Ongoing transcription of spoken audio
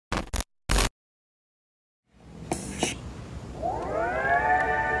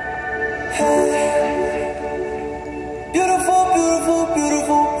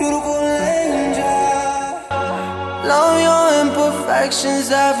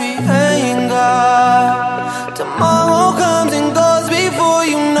imperfections every anger. Tomorrow comes and goes before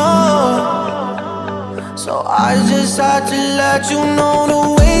you know. So I just had to let you know the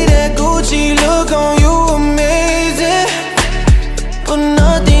way that Gucci look on you amazing. But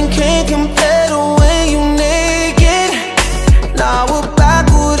nothing can compare to when you naked. Now we're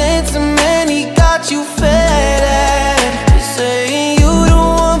backward and cement, he got you fed. You're saying you the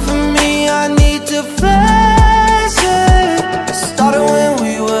one for me, I need to flex it. It started when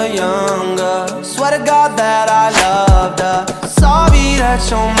we were younger. Swear to God that I loved her. Sorry that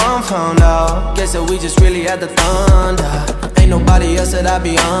your mom found out. Guess that we just really had the thunder. Ain't nobody else that I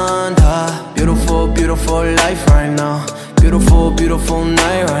be under. Beautiful, beautiful life right now. Beautiful, beautiful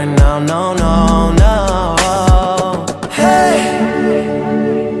night right now. No, no, no. Hey,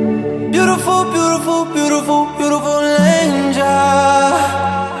 beautiful, beautiful, beautiful, beautiful angel.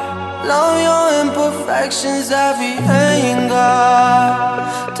 Love your imperfections, every anger.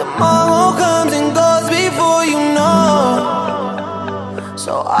 Tomorrow comes and goes before you know.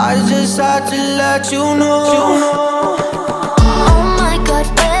 So I just had to let you know. Oh my God,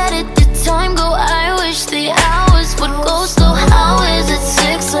 where did the time go? I wish the hours would go slow. How is it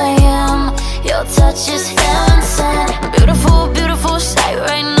 6 AM? Your touch is